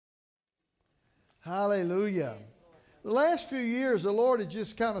Hallelujah. The last few years, the Lord has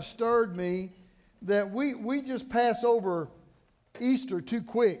just kind of stirred me that we just pass over Easter too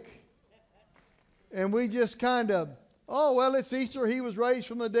quick. And we just kind of, oh, well, it's Easter. He was raised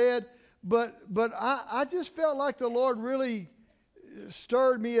from the dead. But I just felt like the Lord really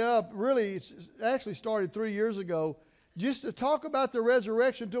stirred me up. Really, it's actually started 3 years ago, just to talk about the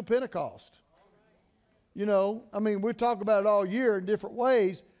resurrection till Pentecost. You know, I mean, we talk about it all year in different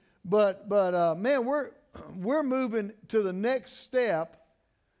ways. But man, we're moving to the next step,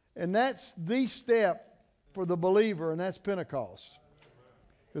 and that's the step for the believer, and that's Pentecost.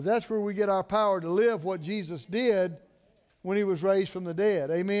 Because that's where we get our power to live what Jesus did when He was raised from the dead.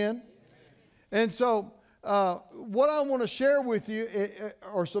 Amen? And so what I want to share with you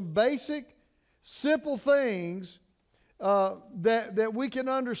are some basic, simple things that we can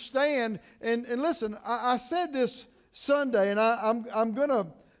understand. And listen, I said this Sunday, and I'm going to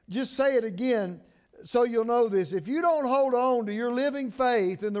just say it again so you'll know this. If you don't hold on to your living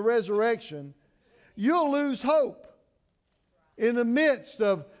faith in the resurrection, you'll lose hope in the midst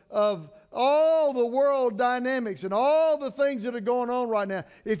of all the world dynamics and all the things that are going on right now.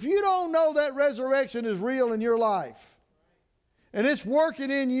 If you don't know that resurrection is real in your life, and it's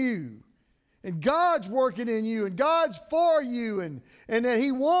working in you, and God's working in you, and God's for you, and that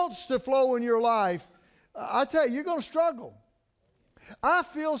He wants to flow in your life, I tell you, you're going to struggle. I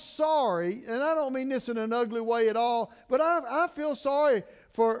feel sorry, and I don't mean this in an ugly way at all, but I feel sorry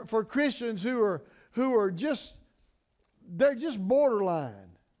for Christians who are just, they're just borderline.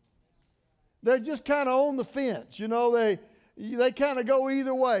 They're just kind of on the fence, you know. They kind of go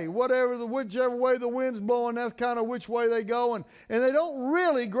either way. Whichever way the wind's blowing, that's kind of which way they go. And they don't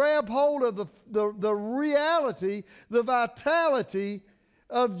really grab hold of the reality, the vitality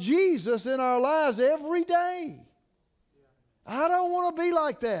of Jesus in our lives every day. I don't want to be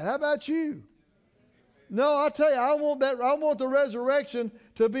like that. How about you? No, I tell you, I want the resurrection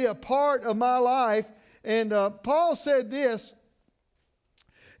to be a part of my life. And Paul said this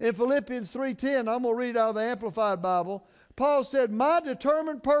in Philippians 3:10. I'm going to read out of the Amplified Bible. Paul said, "My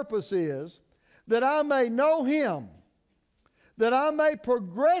determined purpose is that I may know Him, that I may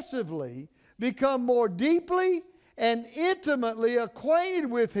progressively become more deeply and intimately acquainted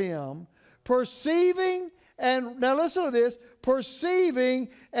with Him, perceiving and," now listen to this, "perceiving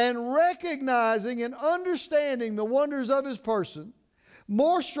and recognizing and understanding the wonders of His person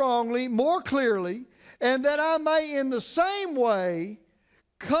more strongly, more clearly, and that I may in the same way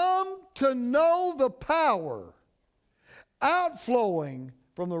come to know the power outflowing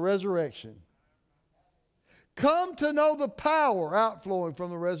from the resurrection." Come to know the power outflowing from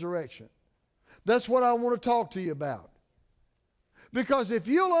the resurrection. That's what I want to talk to you about. Because if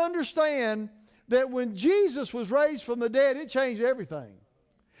you'll understand that when Jesus was raised from the dead, it changed everything.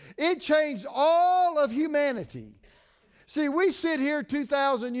 It changed all of humanity. See, we sit here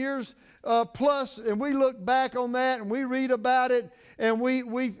 2,000 years plus, and we look back on that, and we read about it, and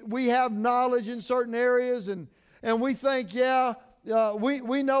we have knowledge in certain areas, and we think, yeah,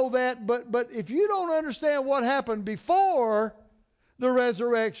 we know that. But if you don't understand what happened before the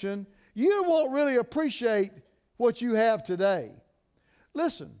resurrection, you won't really appreciate what you have today.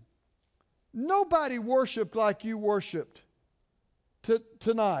 Listen. Nobody worshiped like you worshiped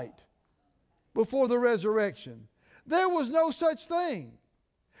tonight before the resurrection. There was no such thing.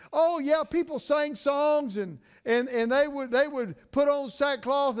 Oh yeah, people sang songs and they would put on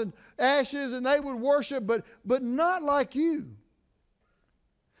sackcloth and ashes and they would worship, but not like you.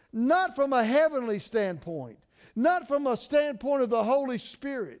 Not from a heavenly standpoint. Not from a standpoint of the Holy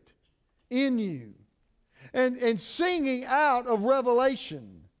Spirit in you. And singing out of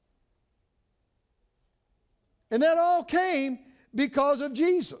revelation. And that all came because of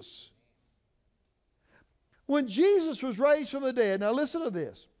Jesus. When Jesus was raised from the dead, now listen to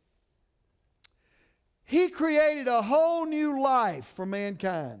this. He created a whole new life for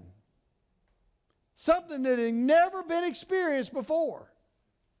mankind. Something that had never been experienced before.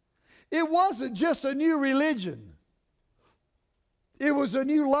 It wasn't just a new religion. It was a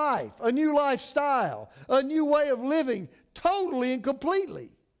new life, a new lifestyle, a new way of living, totally and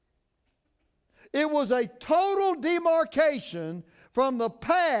completely. It was a total demarcation from the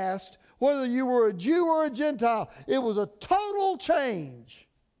past, whether you were a Jew or a Gentile. It was a total change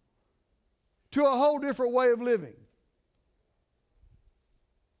to a whole different way of living.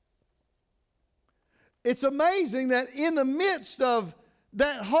 It's amazing that in the midst of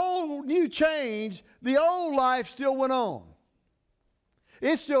that whole new change, the old life still went on.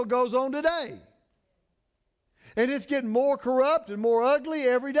 It still goes on today. And it's getting more corrupt and more ugly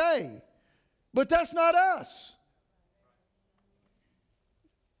every day. But that's not us.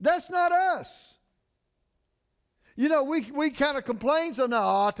 That's not us. You know, we kind of complain so now,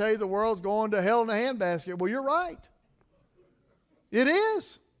 I'll tell you the world's going to hell in a handbasket. Well, you're right. It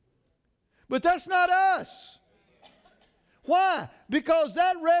is. But that's not us. Why? Because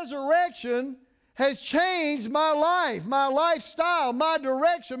that resurrection has changed my life, my lifestyle, my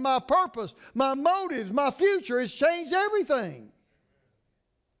direction, my purpose, my motives, my future. Has changed everything.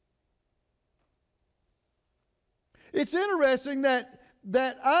 It's interesting that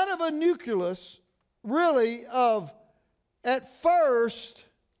out of a nucleus, really, of at first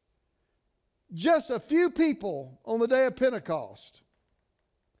just a few people on the day of Pentecost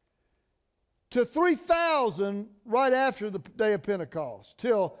to 3,000 right after the day of Pentecost,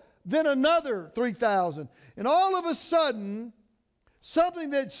 till then another 3,000. And all of a sudden, something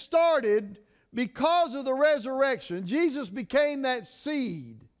that started because of the resurrection, Jesus became that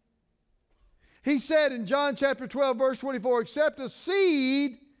seed. He said in John chapter 12, verse 24, except a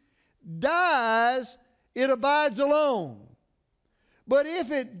seed dies, it abides alone. But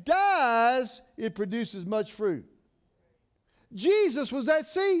if it dies, it produces much fruit. Jesus was that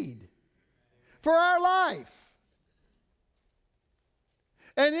seed for our life.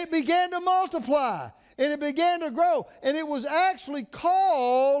 And it began to multiply, and it began to grow, and it was actually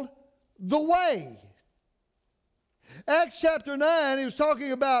called the Way. Acts chapter 9, he was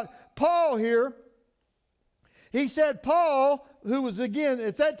talking about Paul here. He said Paul, who was again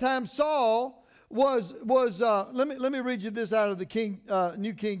at that time Saul, was let me read you this out of the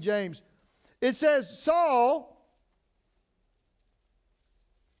New King James. It says Saul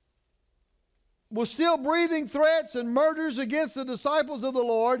was still breathing threats and murders against the disciples of the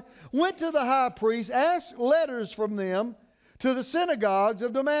Lord, went to the high priest, asked letters from them to the synagogues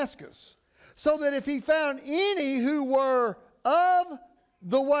of Damascus, so that if he found any who were of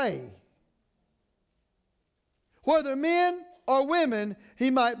the way, whether men or women, he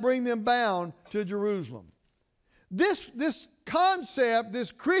might bring them bound to Jerusalem. This concept,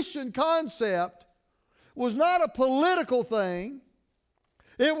 this Christian concept, was not a political thing.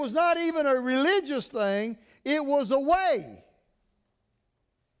 It was not even a religious thing. It was a way.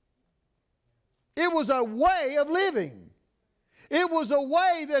 It was a way of living. It was a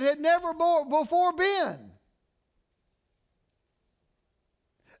way that had never before been.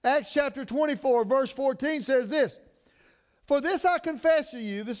 Acts chapter 24, verse 14 says this, for this I confess to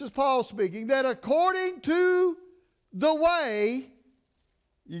you, this is Paul speaking, that according to the way,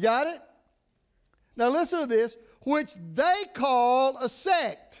 you got it? Now listen to this, which they call a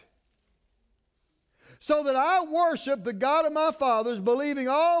sect, so that I worship the God of my fathers, believing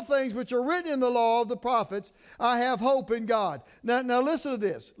all things which are written in the law of the prophets, I have hope in God. Now listen to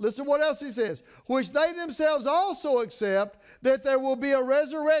this. Listen to what else he says. Which they themselves also accept, that there will be a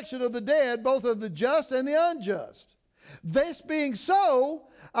resurrection of the dead, both of the just and the unjust. This being so,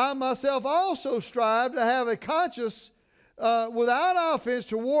 I myself also strive to have a conscience without offense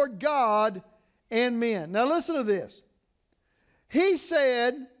toward God and men. Now listen to this. He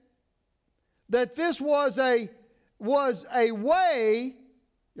said that this was a way,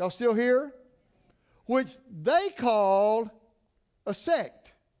 y'all still here? Which they called a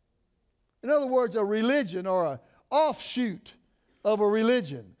sect. In other words, a religion or an offshoot of a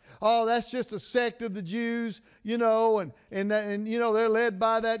religion. Oh, that's just a sect of the Jews, you know, and you know, they're led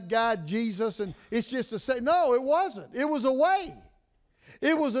by that guy Jesus, and it's just a sect. No, it wasn't. It was a way.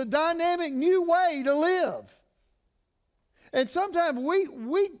 It was a dynamic new way to live. And sometimes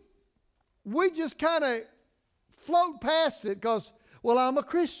we just kind of float past it because, well, I'm a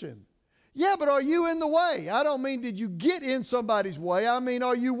Christian. Yeah, but are you in the way? I don't mean did you get in somebody's way. I mean,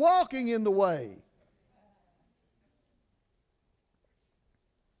 are you walking in the way?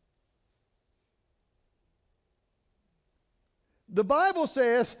 The Bible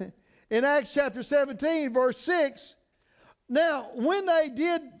says in Acts chapter 17, verse 6, now, when they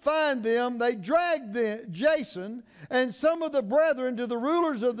did find them, they dragged Jason and some of the brethren to the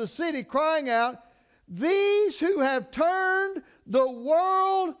rulers of the city, crying out, these who have turned the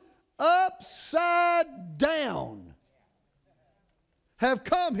world upside down have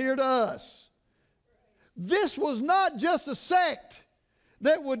come here to us. This was not just a sect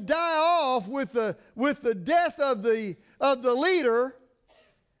that would die off with the death of the leader.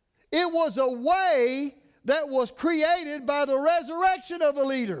 It was a way that was created by the resurrection of a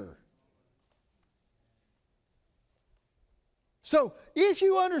leader. So if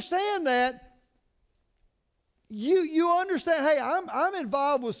you understand that, you understand, hey, I'm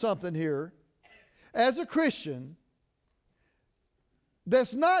involved with something here as a Christian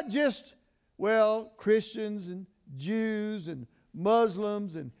that's not just, well, Christians and Jews and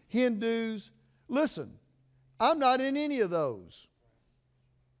Muslims and Hindus. Listen, I'm not in any of those.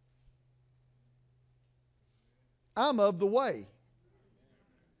 I'm of the way.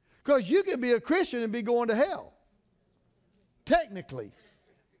 Because you can be a Christian and be going to hell. Technically.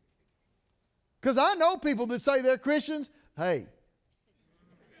 Because I know people that say they're Christians. Hey,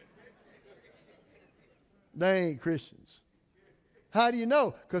 they ain't Christians. How do you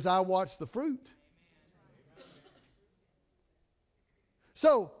know? Because I watch the fruit.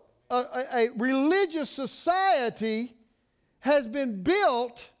 So, a religious society has been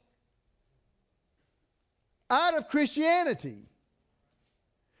built out of Christianity.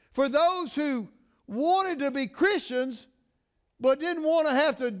 For those who wanted to be Christians, but didn't want to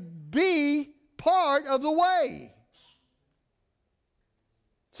have to be part of the way.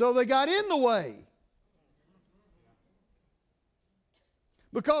 So they got in the way.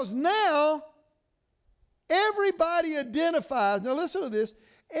 Because now, everybody identifies, now listen to this,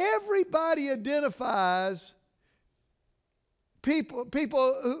 everybody identifies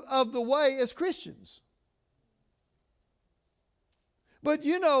people of the way as Christians. But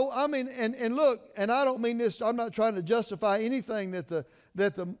you know, I mean, and look, and I don't mean this, I'm not trying to justify anything that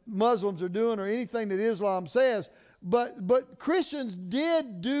the Muslims are doing or anything that Islam says, but Christians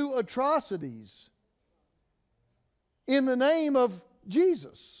did do atrocities in the name of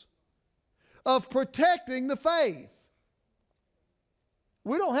Jesus, of protecting the faith.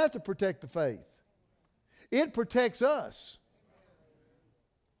 We don't have to protect the faith. It protects us.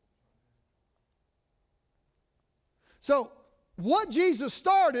 So, what Jesus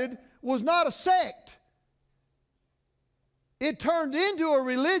started was not a sect. It turned into a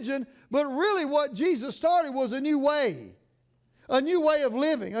religion, but really what Jesus started was a new way of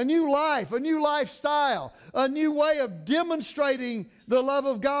living, a new life, a new lifestyle, a new way of demonstrating the love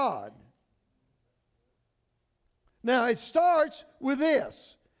of God. Now, it starts with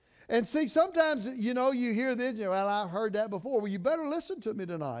this. And see, sometimes, you know, you hear this, well, I've heard that before. Well, you better listen to me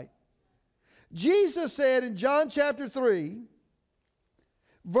tonight. Jesus said in John chapter 3,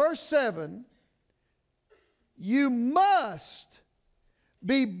 verse 7, you must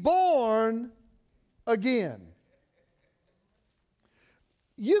be born again.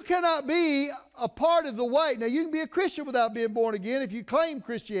 You cannot be a part of the way. Now, you can be a Christian without being born again if you claim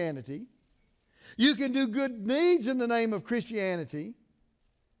Christianity. You can do good deeds in the name of Christianity.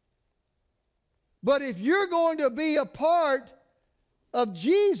 But if you're going to be a part of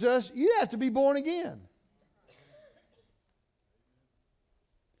Jesus, you have to be born again.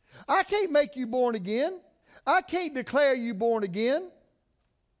 I can't make you born again. I can't declare you born again.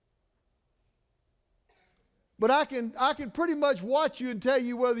 But I can pretty much watch you and tell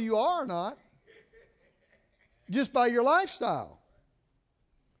you whether you are or not just by your lifestyle.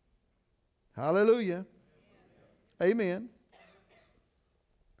 Hallelujah. Amen.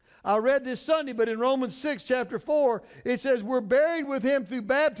 I read this Sunday, but in Romans 6, chapter 4, it says, we're buried with him through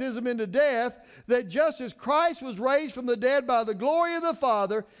baptism into death, that just as Christ was raised from the dead by the glory of the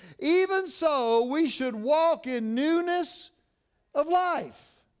Father, even so we should walk in newness of life.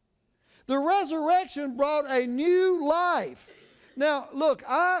 The resurrection brought a new life. Now, look,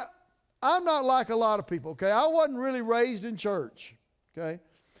 I'm not like a lot of people, okay? I wasn't really raised in church, okay?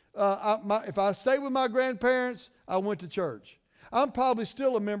 If I stayed with my grandparents, I went to church. I'm probably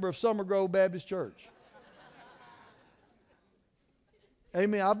still a member of Summer Grove Baptist Church.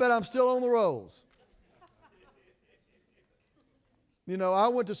 Amen. I bet I'm still on the rolls. You know, I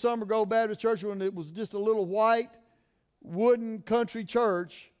went to Summer Grove Baptist Church when it was just a little white wooden country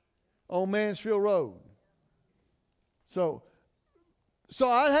church on Mansfield Road. So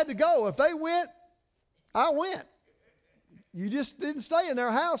I had to go. If they went, I went. You just didn't stay in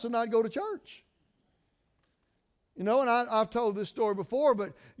their house and not go to church. You know, and I've told this story before,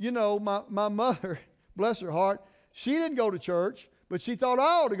 but, you know, my mother, bless her heart, she didn't go to church, but she thought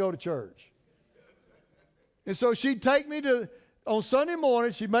I ought to go to church. And so she'd take me on Sunday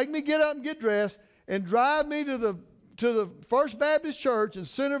morning, she'd make me get up and get dressed and drive me to the First Baptist Church in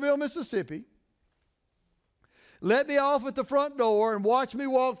Centerville, Mississippi, let me off at the front door and watch me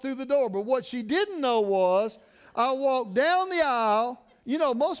walk through the door. But what she didn't know was I walked down the aisle. You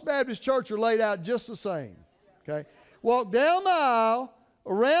know, most Baptist churches are laid out just the same. Okay, walked down the aisle,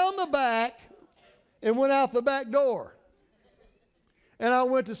 around the back, and went out the back door. And I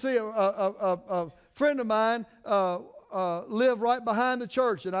went to see a friend of mine live right behind the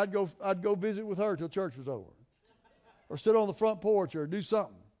church, and I'd go visit with her till church was over, or sit on the front porch, or do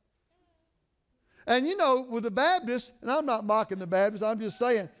something. And you know, with the Baptists, and I'm not mocking the Baptists, I'm just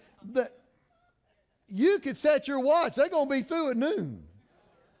saying that you could set your watch; they're going to be through at noon.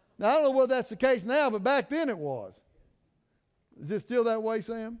 Now, I don't know whether that's the case now, but back then it was. Is it still that way,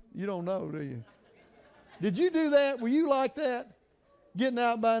 Sam? You don't know, do you? Did you do that? Were you like that? Getting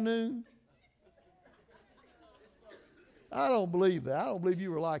out by noon? I don't believe that. I don't believe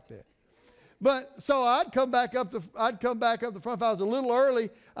you were like that. But so I'd come back up the front. If I was a little early,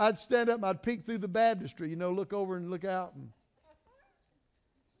 I'd stand up and I'd peek through the baptistry, look over and look out. And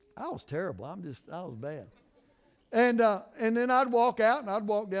I was terrible. I was bad. And then I'd walk out and I'd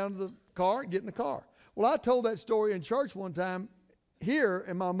walk down to the car and get in the car. Well, I told that story in church one time here,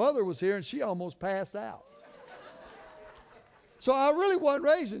 and my mother was here, and she almost passed out. So I really wasn't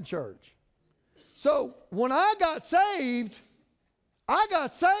raised in church. So when I got saved, I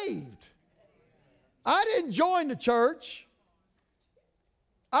got saved. I didn't join the church.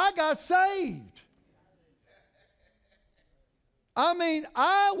 I got saved. I mean,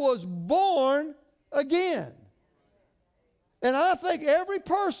 I was born again. And I think every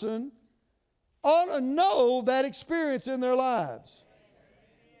person ought to know that experience in their lives.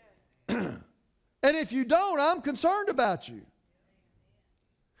 And if you don't, I'm concerned about you.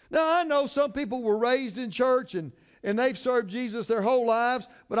 Now, I know some people were raised in church and they've served Jesus their whole lives,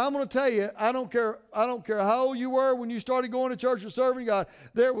 but I'm going to tell you, I don't care how old you were when you started going to church or serving God,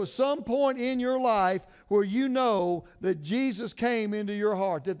 there was some point in your life where you know that Jesus came into your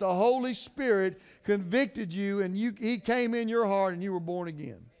heart, that the Holy Spirit convicted you and He came in your heart and you were born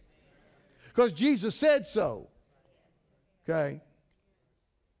again. Because Jesus said so. Okay?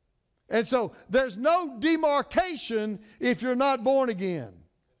 And so there's no demarcation if you're not born again.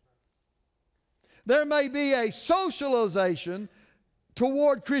 There may be a socialization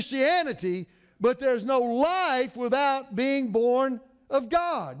toward Christianity, but there's no life without being born of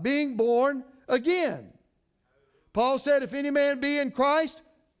God, being born again. Paul said, if any man be in Christ,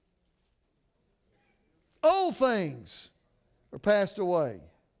 old things are passed away.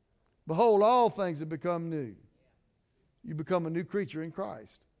 Behold, all things have become new. You become a new creature in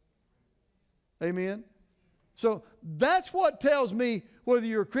Christ. Amen? So that's what tells me whether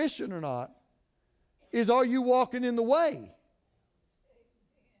you're a Christian or not, is are you walking in the way?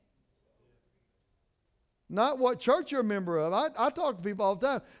 Not what church you're a member of. I talk to people all the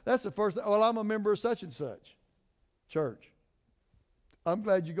time. That's the first thing. Well, I'm a member of such and such church. I'm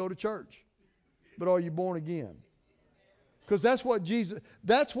glad you go to church. But are you born again? Because that's what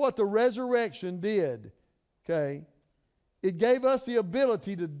the resurrection did. Okay? It gave us the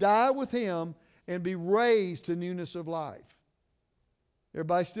ability to die with Him and be raised to newness of life.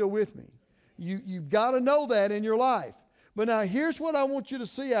 Everybody still with me? You've got to know that in your life. But now here's what I want you to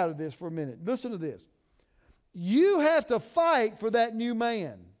see out of this for a minute. Listen to this. You have to fight for that new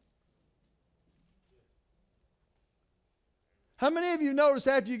man. How many of you noticed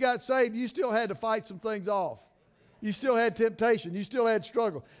after you got saved, you still had to fight some things off? You still had temptation. You still had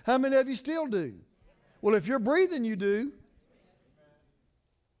struggle. How many of you still do? Well, if you're breathing, you do.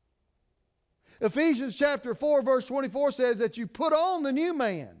 Ephesians chapter 4, verse 24 says that you put on the new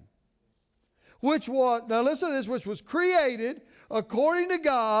man. Which was, now listen to this, which was created according to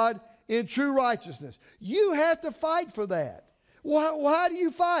God in true righteousness. You have to fight for that. Well, how do you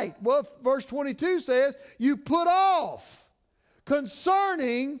fight? Well, verse 22 says, you put off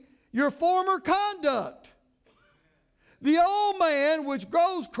concerning your former conduct the old man which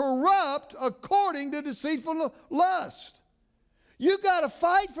grows corrupt according to deceitful lust. You've got to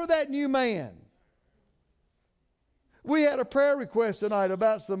fight for that new man. We had a prayer request tonight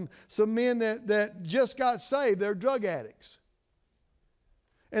about some men that just got saved. They're drug addicts.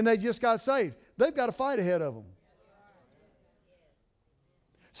 And they just got saved. They've got a fight ahead of them.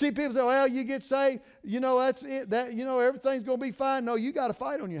 See, people say, well, you get saved, that's it. Everything's going to be fine. No, you got a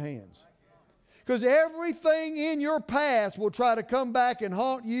fight on your hands. Because everything in your past will try to come back and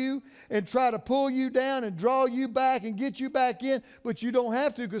haunt you and try to pull you down and draw you back and get you back in. But you don't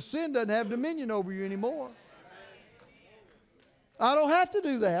have to, because sin doesn't have dominion over you anymore. I don't have to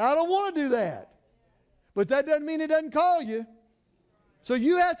do that. I don't want to do that. But that doesn't mean He doesn't call you. So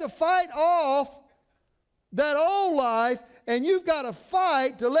you have to fight off that old life, and you've got to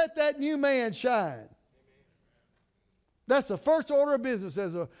fight to let that new man shine. That's the first order of business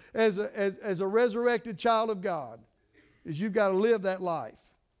as a resurrected child of God, is you've got to live that life.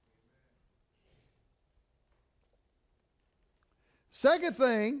 Second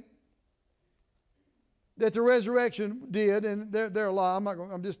thing that the resurrection did, and there are a lot.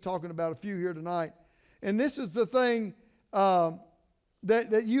 I'm just talking about a few here tonight. And this is the thing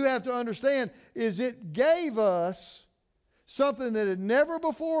that you have to understand, is it gave us something that had never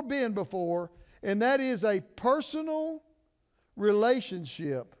before been before, and that is a personal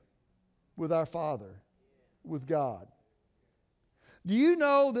relationship with our Father, with God. Do you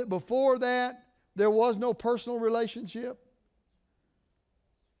know that before that there was no personal relationship?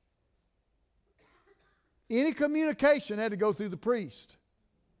 Any communication had to go through the priest.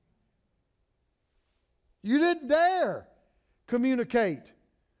 You didn't dare communicate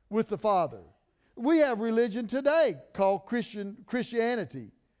with the Father. We have religion today called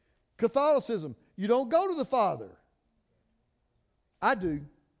Christianity, Catholicism. You don't go to the Father. I do.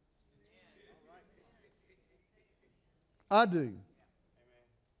 I do.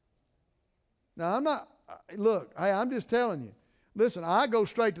 Now, look, hey, I'm just telling you. Listen, I go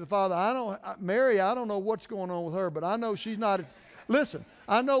straight to the Father. Mary, I don't know what's going on with her, but I know she's not. Listen,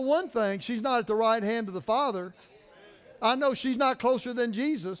 I know one thing. She's not at the right hand of the Father. I know she's not closer than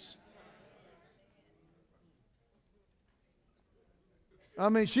Jesus. I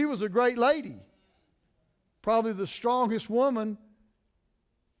mean, she was a great lady. Probably the strongest woman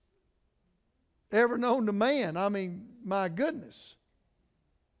ever known to man. I mean, my goodness.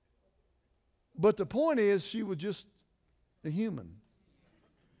 But the point is, she was just a human.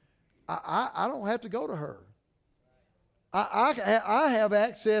 I don't have to go to her. I have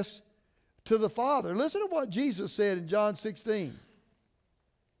access to the Father. Listen to what Jesus said in John 16.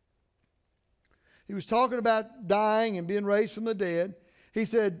 He was talking about dying and being raised from the dead. He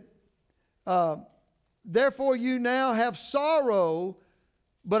said, therefore you now have sorrow,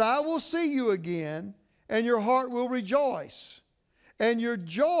 but I will see you again, and your heart will rejoice. And your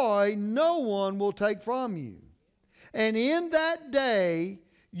joy no one will take from you. And in that day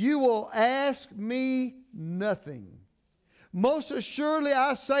you will ask me nothing. Most assuredly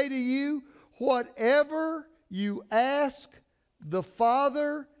I say to you, whatever you ask the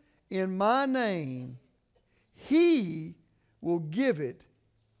Father in my name, He will give it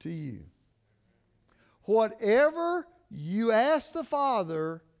to you. Whatever you ask the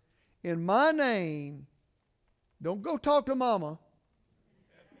Father in my name, don't go talk to Mama.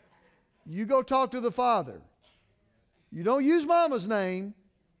 You go talk to the Father. You don't use Mama's name.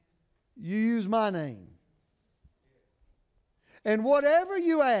 You use my name. And whatever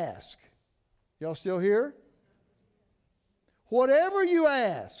you ask, y'all still here? Whatever you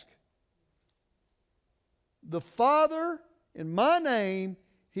ask, the Father in my name,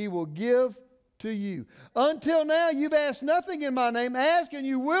 He will give to you. Until now, you've asked nothing in my name. Ask and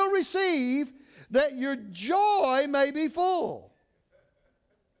you will receive, that your joy may be full.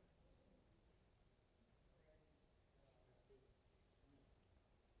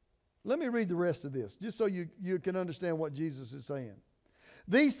 Let me read the rest of this, just so you can understand what Jesus is saying.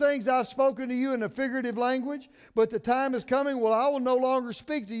 These things I've spoken to you in a figurative language, but the time is coming when I will no longer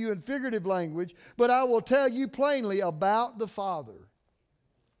speak to you in figurative language, but I will tell you plainly about the Father.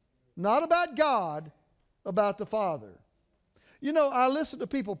 Not about God, about the Father. You know, I listen to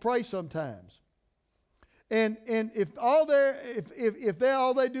people pray sometimes. And if all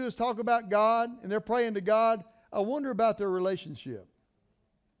they do is talk about God and they're praying to God, I wonder about their relationship.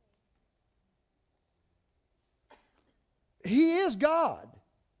 He is God.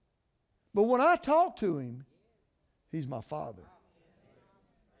 But when I talk to Him, He's my Father.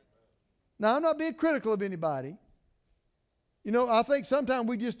 Now, I'm not being critical of anybody. You know, I think sometimes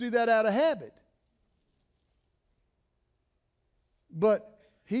we just do that out of habit. But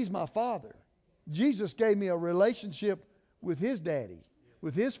He's my Father. Jesus gave me a relationship with His daddy,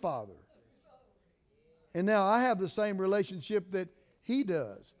 with His Father. And now I have the same relationship that He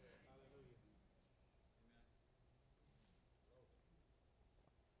does.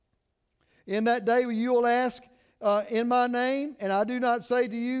 In that day you will ask in my name, and I do not say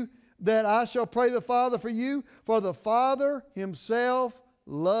to you that I shall pray the Father for you, for the Father Himself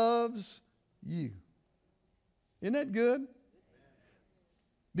loves you. Isn't that good?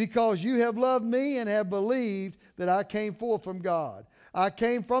 Because you have loved me and have believed that I came forth from God. I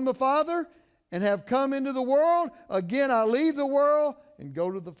came from the Father and have come into the world. Again, I leave the world and go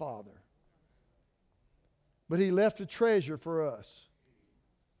to the Father. But He left a treasure for us.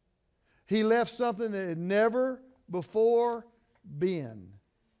 He left something that had never before been.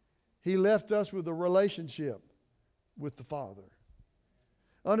 He left us with a relationship with the Father.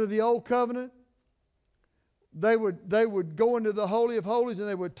 Under the old covenant, they would go into the Holy of Holies and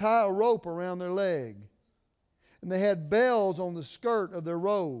they would tie a rope around their leg. And they had bells on the skirt of their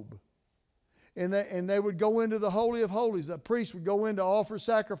robe. And they would go into the Holy of Holies. A priest would go in to offer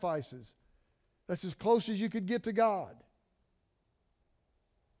sacrifices. That's as close as you could get to God.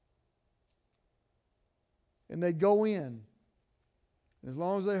 And they'd go in. As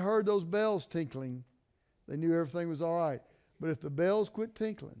long as they heard those bells tinkling, they knew everything was all right. But if the bells quit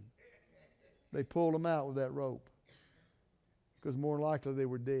tinkling, they pulled them out with that rope. Because more than likely they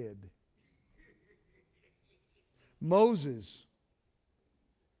were dead. Moses,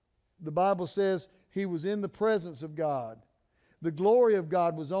 the Bible says he was in the presence of God. The glory of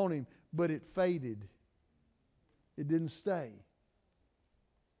God was on him, but it faded. It didn't stay.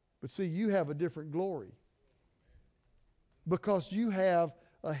 But see, you have a different glory. because you have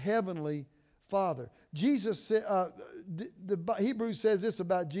a heavenly Father. Jesus said, the Hebrews says this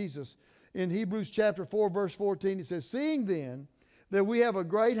about Jesus. In Hebrews chapter 4, verse 14, it says, seeing then that we have a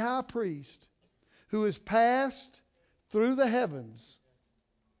great high priest who is passed through the heavens,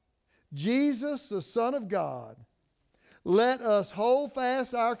 Jesus, the Son of God, let us hold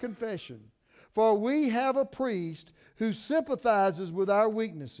fast our confession. For we have a priest who sympathizes with our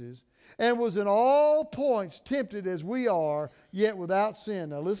weaknesses and was in all points tempted as we are, yet without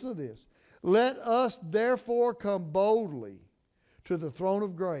sin. Now listen to this. Let us therefore come boldly to the throne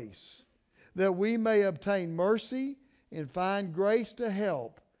of grace, that we may obtain mercy and find grace to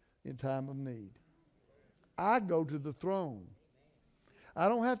help in time of need. I go to the throne. I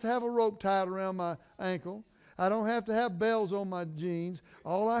don't have to have a rope tied around my ankle. I don't have to have bells on my jeans.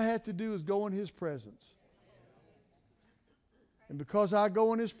 All I have to do is go in His presence. And because I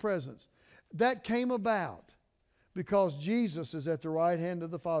go in His presence, that came about because Jesus is at the right hand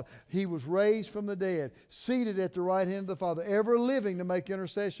of the Father. He was raised from the dead, seated at the right hand of the Father, ever living to make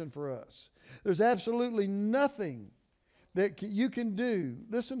intercession for us. There's absolutely nothing that you can do,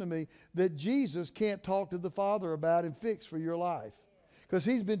 listen to me, that Jesus can't talk to the Father about and fix for your life. Because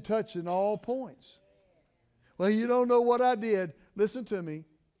He's been touched in all points. Well, you don't know what I did. Listen to me.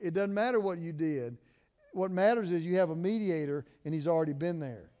 It doesn't matter what you did. What matters is you have a mediator and He's already been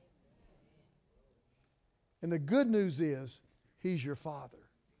there. And the good news is He's your Father.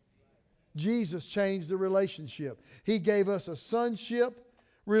 Jesus changed the relationship. He gave us a sonship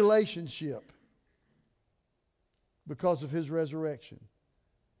relationship because of His resurrection.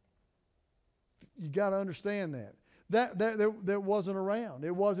 You got to understand that. That wasn't around.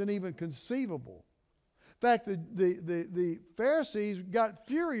 It wasn't even conceivable. In fact, the Pharisees got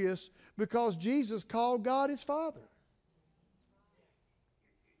furious because Jesus called God His Father.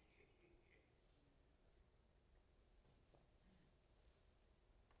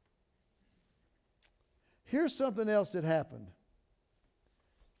 Here's something else that happened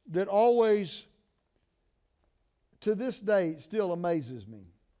that always, to this day, still amazes me.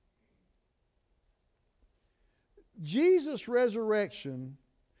 Jesus' resurrection,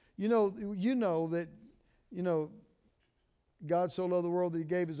 you know that God so loved the world that He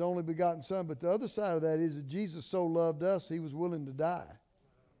gave His only begotten Son. But the other side of that is that Jesus so loved us, He was willing to die.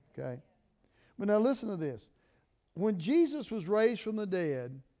 Okay? But now listen to this. When Jesus was raised from the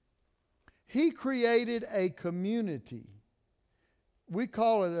dead, He created a community. We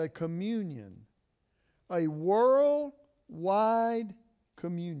call it a communion. A worldwide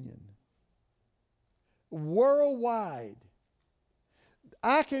communion. Worldwide.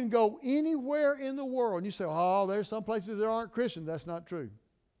 I can go anywhere in the world. And you say, oh, there's some places that aren't Christians. That's not true.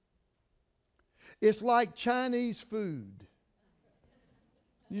 It's like Chinese food.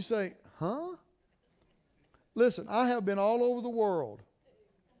 You say, huh? Listen, I have been all over the world.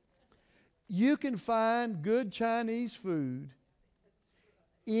 You can find good Chinese food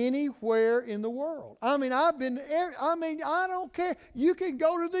anywhere in the world. I don't care. You can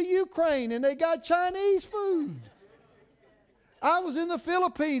go to the Ukraine and they got Chinese food. I was in the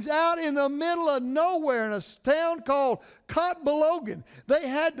Philippines, out in the middle of nowhere in a town called Katbalogan.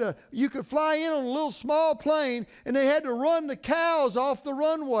 You could fly in on a little small plane and they had to run the cows off the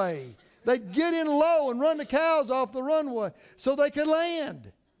runway. They'd get in low and run the cows off the runway so they could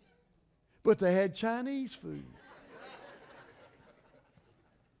land. But they had Chinese food.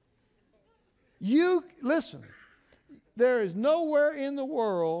 Listen, there is nowhere in the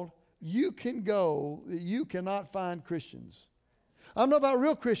world you can go that you cannot find Christians. I'm not about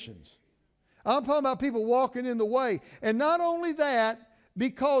real Christians. I'm talking about people walking in the way. And not only that,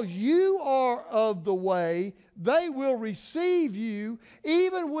 because you are of the way, they will receive you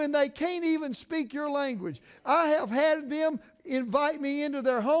even when they can't even speak your language. I have had them invite me into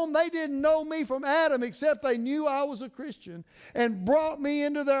their home. They didn't know me from Adam except they knew I was a Christian and brought me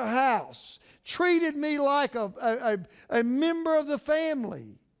into their house, treated me like a member of the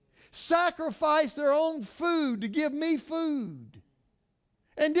family, sacrificed their own food to give me food,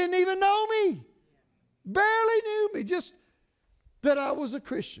 and didn't even know me, barely knew me, just that I was a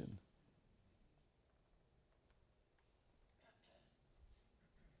Christian.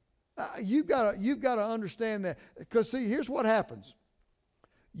 You've got to understand that. Because see, here's what happens.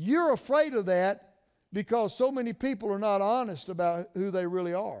 You're afraid of that because so many people are not honest about who they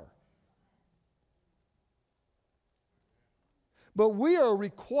really are. But we are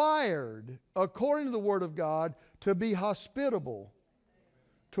required, according to the Word of God, to be hospitable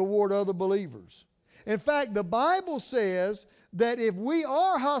toward other believers. In fact, the Bible says that if we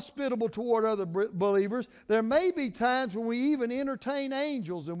are hospitable toward other believers, there may be times when we even entertain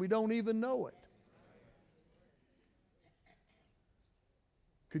angels and we don't even know it.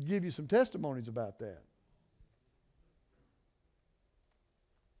 could give you some testimonies about that.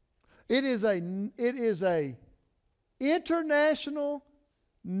 It is a international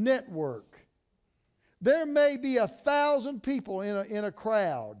network. There may be 1,000 people in a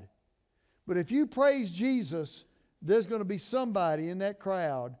crowd, but if you praise Jesus, there's going to be somebody in that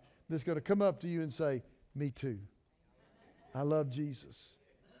crowd that's going to come up to you and say, "Me too. I love Jesus."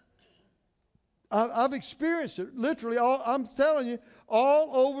 I've experienced it literally, I'm telling you,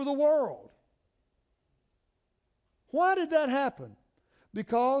 all over the world. Why did that happen?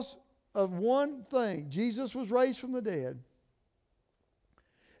 Because of one thing. Jesus was raised from the dead.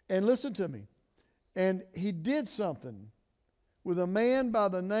 And listen to me. And he did something with a man by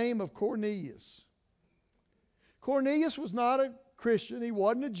the name of Cornelius. Cornelius was not a Christian. He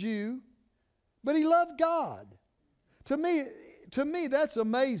wasn't a Jew. But he loved God. To me, that's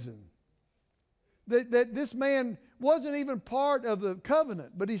amazing. That this man wasn't even part of the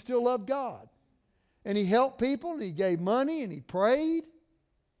covenant, but he still loved God. And he helped people, and he gave money, and he prayed.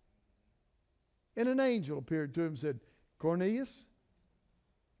 And an angel appeared to him and said, "Cornelius,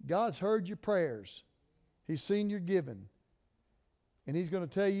 God's heard your prayers. He's seen your giving. And he's going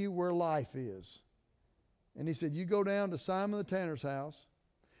to tell you where life is." And he said, "You go down to Simon the tanner's house.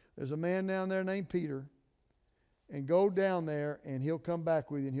 There's a man down there named Peter. And go down there, and he'll come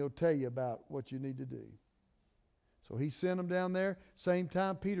back with you, and he'll tell you about what you need to do." So he sent him down there. Same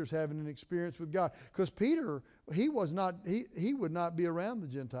time Peter's having an experience with God. Because Peter, he would not be around the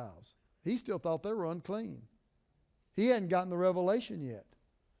Gentiles. He still thought they were unclean. He hadn't gotten the revelation yet.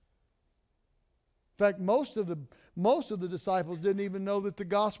 In fact, most of the disciples didn't even know that the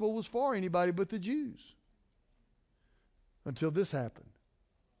gospel was for anybody but the Jews. Until this happened.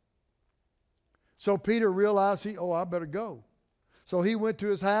 So Peter realized I better go. So he went to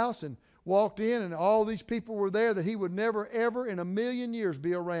his house and walked in, and all these people were there that he would never, ever in a million years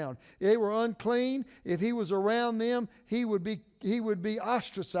be around. They were unclean. If he was around them, he would be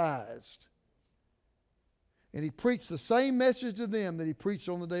ostracized. And he preached the same message to them that he preached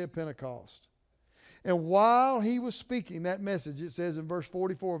on the day of Pentecost. And while he was speaking that message, it says in verse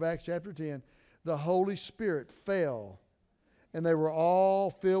 44 of Acts chapter 10, the Holy Spirit fell. And they were all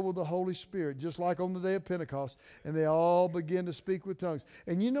filled with the Holy Spirit, just like on the day of Pentecost. And they all began to speak with tongues.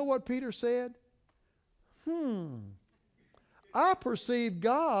 And you know what Peter said? I perceive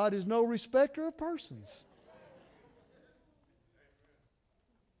God is no respecter of persons.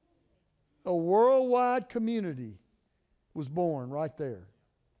 A worldwide community was born right there.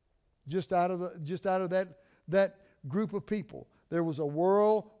 Just out of that group of people. There was a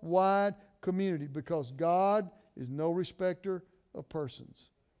worldwide community because God is no respecter of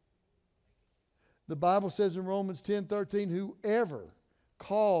persons. The Bible says in Romans 10:13, whoever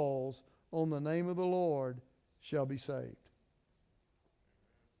calls on the name of the Lord shall be saved.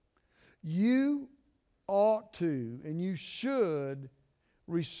 You ought to and you should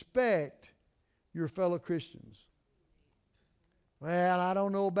respect your fellow Christians. Well, I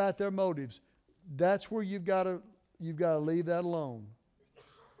don't know about their motives. That's where you've got to leave that alone.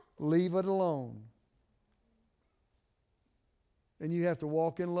 Leave it alone. And you have to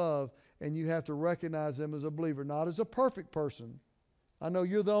walk in love, and you have to recognize them as a believer, not as a perfect person. I know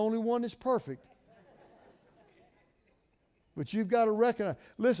you're the only one that's perfect. But you've got to recognize.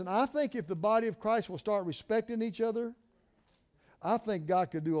 Listen, I think if the body of Christ will start respecting each other, I think God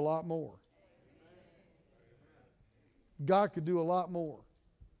could do a lot more. God could do a lot more.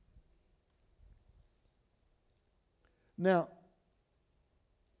 Now,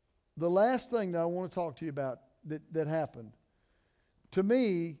 the last thing that I want to talk to you about that happened, to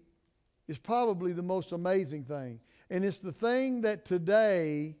me, is probably the most amazing thing. And it's the thing that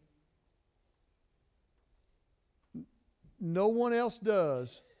today no one else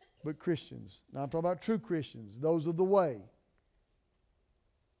does but Christians. Now I'm talking about true Christians, those of the way.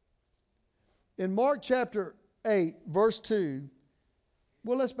 In Mark chapter 8, verse 2,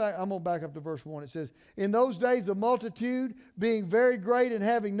 I'm going to back up to verse 1. It says, in those days the multitude being very great and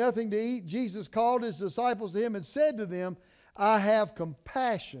having nothing to eat, Jesus called his disciples to him and said to them, I have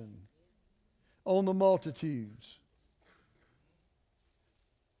compassion on the multitudes.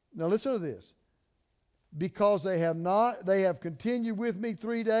 Now listen to this. Because they have continued with me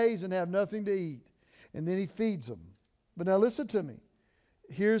 3 days and have nothing to eat. And then he feeds them. But now listen to me.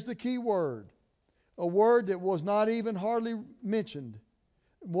 Here's the key word. A word that was not even hardly mentioned.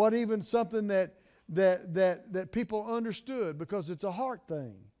 What even something that people understood because it's a heart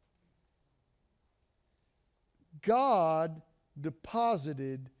thing. God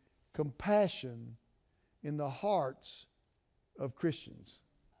deposited compassion in the hearts of Christians.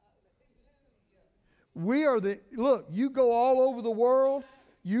 Look, you go all over the world,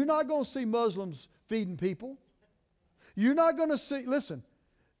 You're not going to see Muslims feeding people. You're not going to see, listen,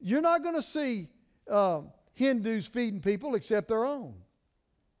 you're not going to see Hindus feeding people except their own.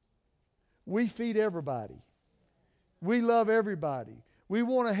 We feed everybody. We love everybody. We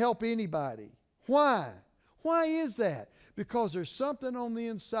want to help anybody. Why? Why is that? Because there's something on the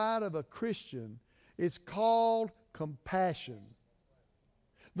inside of a Christian. It's called compassion.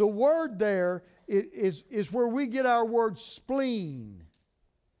 The word there is where we get our word spleen.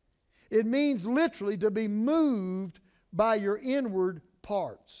 It means literally to be moved by your inward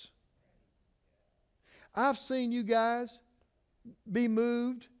parts. I've seen you guys be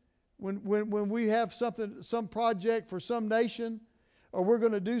moved when we have some project for some nation, or we're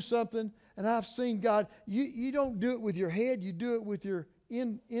going to do something, and I've seen God, you don't do it with your head, you do it with your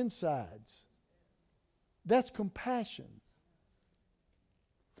insides. That's compassion.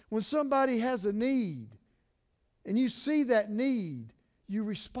 When somebody has a need, and you see that need, you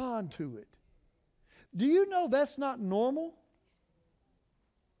respond to it. Do you know that's not normal?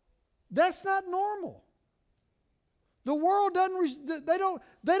 That's not normal. The world they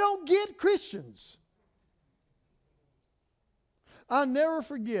don't get Christians. I'll never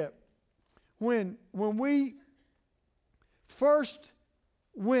forget when we first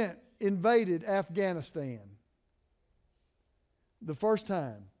invaded Afghanistan. The first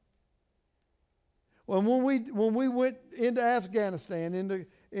time. When we went into Afghanistan,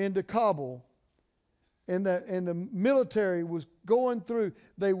 into Kabul, and the military was going through,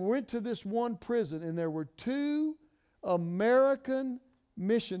 they went to this one prison, and there were 2 American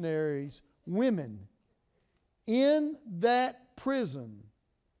missionaries, women, in that prison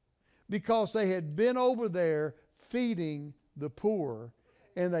because they had been over there feeding the poor,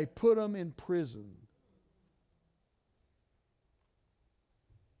 and they put them in prison.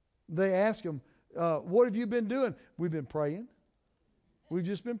 They asked them, what have you been doing? We've been praying. We've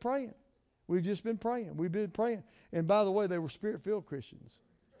just been praying. We've just been praying. We've been praying. And by the way, they were Spirit-filled Christians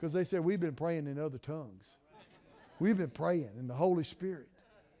because they said, we've been praying in other tongues. We've been praying in the Holy Spirit.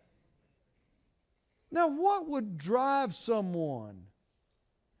 Now, what would drive someone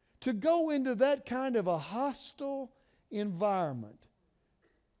to go into that kind of a hostile environment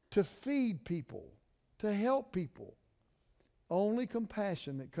to feed people, to help people? Only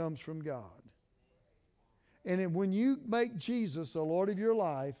compassion that comes from God. And when you make Jesus the Lord of your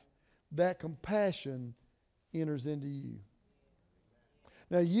life, that compassion enters into you.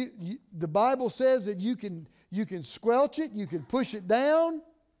 Now, the Bible says that you can squelch it, you can push it down,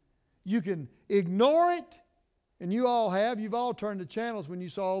 you can ignore it, and you've all turned the channels when you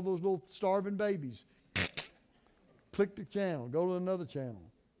saw all those little starving babies. Click the channel, go to another channel.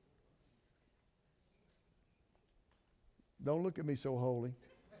 Don't look at me so holy.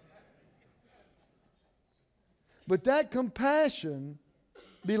 But that compassion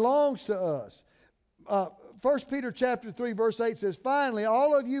belongs to us. 1 Peter chapter 3 verse 8 says, finally,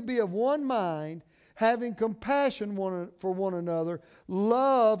 all of you be of one mind, having compassion for one another,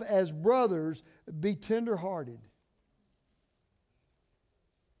 love as brothers, be tenderhearted.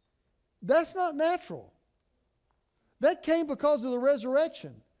 That's not natural. That came because of the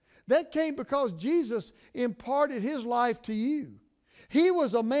resurrection. That came because Jesus imparted His life to you. He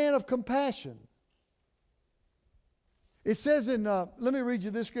was a man of compassion. It says in, let me read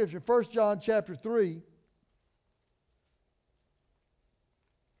you this scripture, 1 John chapter 3.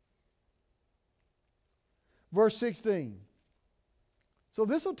 Verse 16. So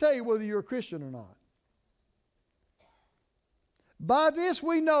this will tell you whether you're a Christian or not. By this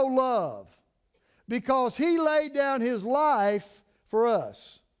we know love, because He laid down His life for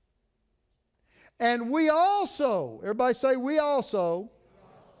us. And we also, everybody say we also.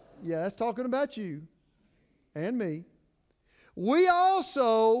 Yeah, that's talking about you and me. We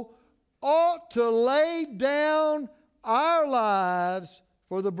also ought to lay down our lives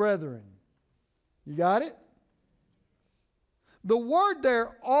for the brethren. You got it? The word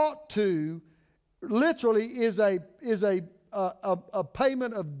there, ought to, literally is a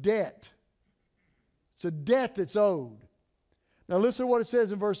payment of debt. It's a debt that's owed. Now listen to what it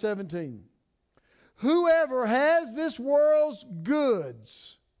says in verse 17. Whoever has this world's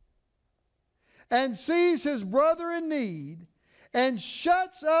goods and sees his brother in need and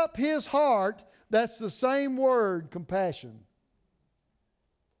shuts up his heart, that's the same word, compassion.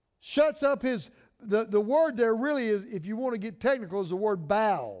 Shuts up his, the word there really is, if you want to get technical, is the word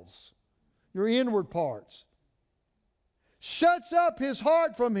bowels, your inward parts. Shuts up his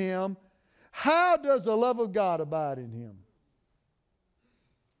heart from him. How does the love of God abide in him?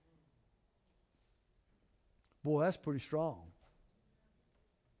 Boy, that's pretty strong.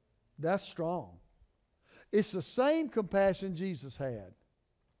 That's strong. It's the same compassion Jesus had.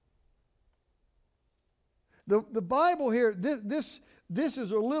 The Bible here, this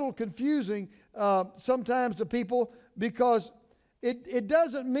is a little confusing sometimes to people, because it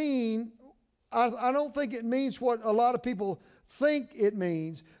doesn't mean, I don't think it means what a lot of people think it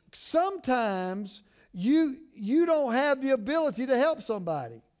means. Sometimes you don't have the ability to help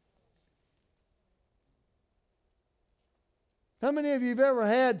somebody. How many of you have ever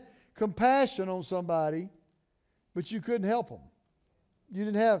had compassion on somebody, but you couldn't help them? You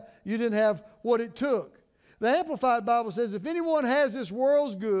didn't have what it took. The Amplified Bible says, if anyone has this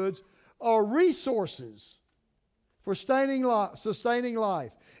world's goods or resources for sustaining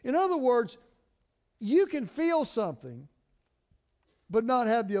life. In other words, you can feel something, but not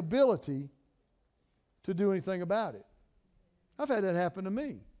have the ability to do anything about it. I've had that happen to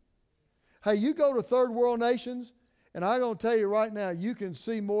me. Hey, you go to third world nations, and I'm going to tell you right now, you can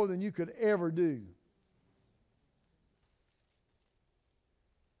see more than you could ever do.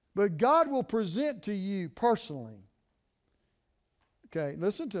 But God will present to you personally. Okay,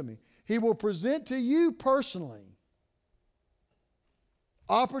 listen to me. He will present to you personally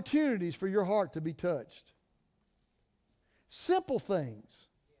opportunities for your heart to be touched. Simple things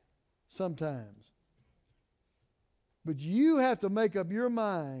sometimes. But you have to make up your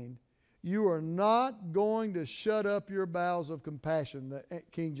mind, you are not going to shut up your bowels of compassion,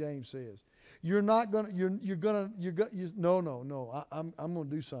 that King James says. You're not going to, no. I'm going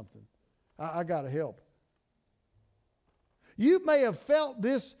to do something. I got to help. You may have felt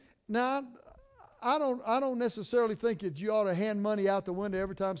this. Now, I don't necessarily think that you ought to hand money out the window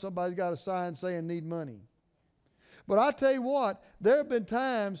every time somebody's got a sign saying need money. But I tell you what, there have been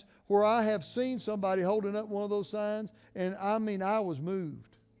times where I have seen somebody holding up one of those signs, and I mean, I was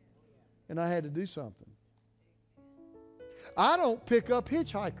moved. And I had to do something. I don't pick up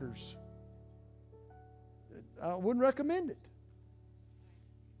hitchhikers. I wouldn't recommend it.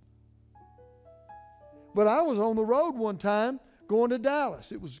 But I was on the road one time going to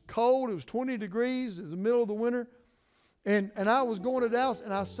Dallas. It was cold. It was 20 degrees. It was the middle of the winter. And I was going to Dallas,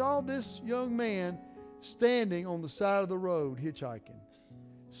 and I saw this young man standing on the side of the road hitchhiking.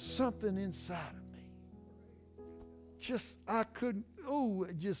 Something inside of me. I couldn't,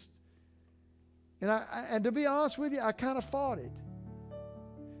 and to be honest with you, I kind of fought it.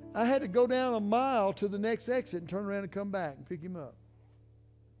 I had to go down a mile to the next exit and turn around and come back and pick him up.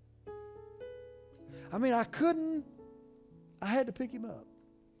 I mean, I couldn't. I had to pick him up.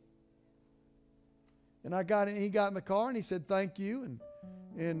 And he got in the car and he said, thank you.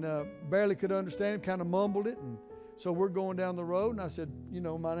 And barely could understand him, kind of mumbled it. And so we're going down the road. And I said,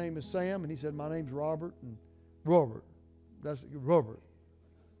 my name is Sam. And he said, my name's Robert. And Robert. That's Robert.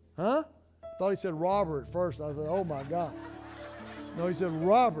 Huh? I thought he said Robert at first. I said, oh my God. No, he said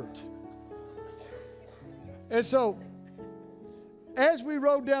Robert. And so, as we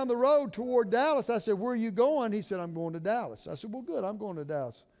rode down the road toward Dallas, I said, where are you going? He said, I'm going to Dallas. I said, well, good, I'm going to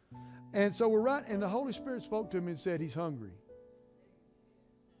Dallas. And so and the Holy Spirit spoke to me and said, he's hungry.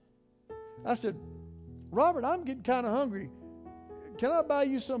 I said, Robert, I'm getting kind of hungry. Can I buy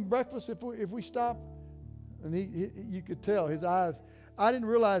you some breakfast if we stop? And you could tell his eyes. I didn't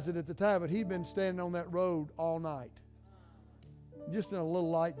realize it at the time, but he'd been standing on that road all night. Just in a little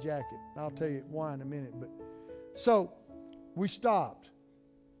light jacket. I'll tell you why in a minute. But so we stopped,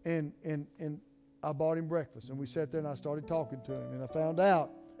 and I bought him breakfast, and we sat there and I started talking to him, and I found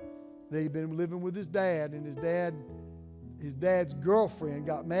out that he'd been living with his dad, and his dad's girlfriend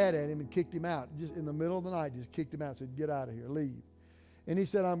got mad at him and kicked him out. Just in the middle of the night, just kicked him out and said, get out of here, leave. And he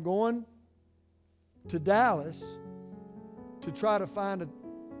said, I'm going to Dallas to try to find a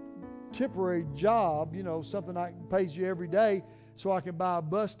temporary job, something that pays you every day, so I can buy a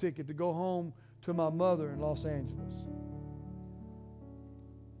bus ticket to go home to my mother in Los Angeles.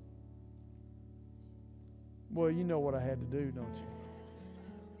 Well, you know what I had to do, don't you?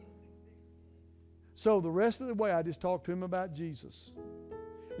 So the rest of the way, I just talked to him about Jesus.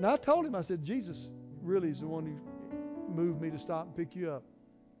 And I told him, I said, Jesus really is the one who moved me to stop and pick you up.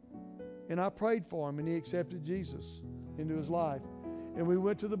 And I prayed for him, and he accepted Jesus into his life. And we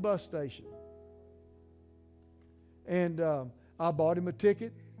went to the bus station. And I bought him a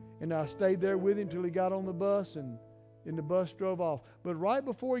ticket, and I stayed there with him till he got on the bus, and the bus drove off. But right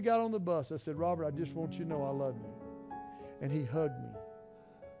before he got on the bus, I said, Robert, I just want you to know I love you. And he hugged me.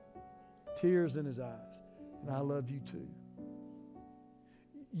 Tears in his eyes. And I love you too.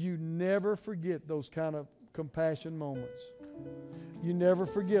 You never forget those kind of compassion moments. You never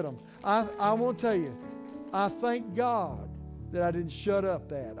forget them. I want to tell you, I thank God that I didn't shut up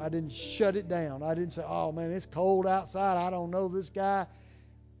that. I didn't shut it down. I didn't say, oh man, it's cold outside. I don't know this guy.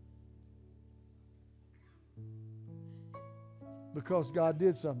 because God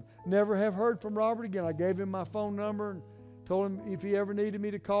did something. Never have heard from Robert again. I gave him my phone number and told him if he ever needed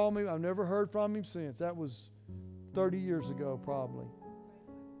me to call me. I've never heard from him since. That was 30 years ago probably.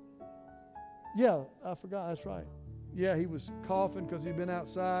 Yeah, I forgot. That's right. Yeah, he was coughing because he'd been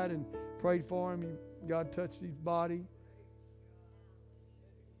outside and prayed for him. God touched his body.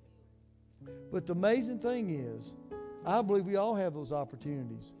 But the amazing thing is, I believe we all have those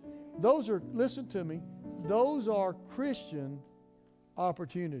opportunities. Those are, listen to me, those are Christian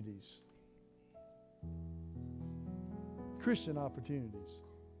opportunities. Christian opportunities.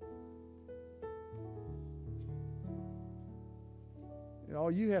 And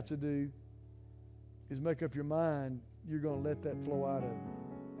all you have to do is make up your mind you're going to let that flow out of you.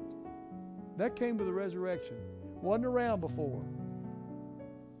 That came with the resurrection. Wasn't around before.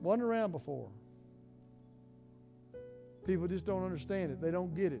 Wasn't around before. People just don't understand it. They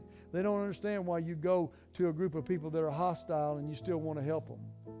don't get it. They don't understand why you go to a group of people that are hostile and you still want to help them.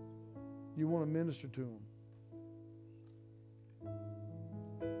 You want to minister to them.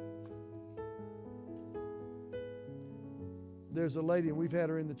 There's a lady, and we've had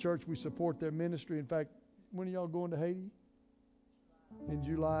her in the church. We support their ministry. In fact, when are y'all going to Haiti? In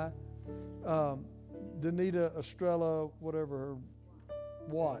July. Danita Estrella, whatever her,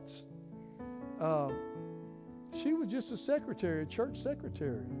 Watts. She was just a secretary, a church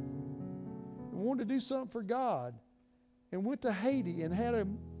secretary, and wanted to do something for God, and went to Haiti and had a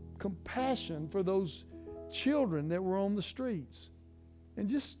compassion for those children that were on the streets, and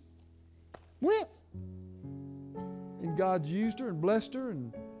just went. And God's used her and blessed her,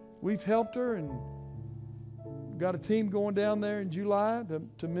 and we've helped her, and got a team going down there in July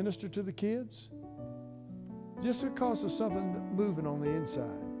to minister to the kids, just because of something moving on the inside.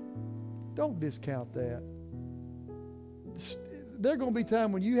 Don't discount that. There's going to be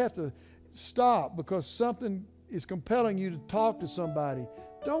time when you have to stop because something is compelling you to talk to somebody.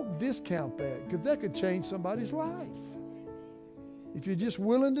 Don't discount that, because that could change somebody's life if you're just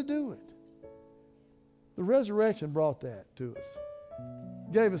willing to do it. The resurrection brought that to us.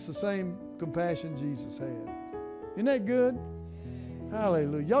 Gave us the same compassion Jesus had. Isn't that good?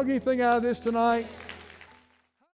 Hallelujah. Y'all get anything out of this tonight?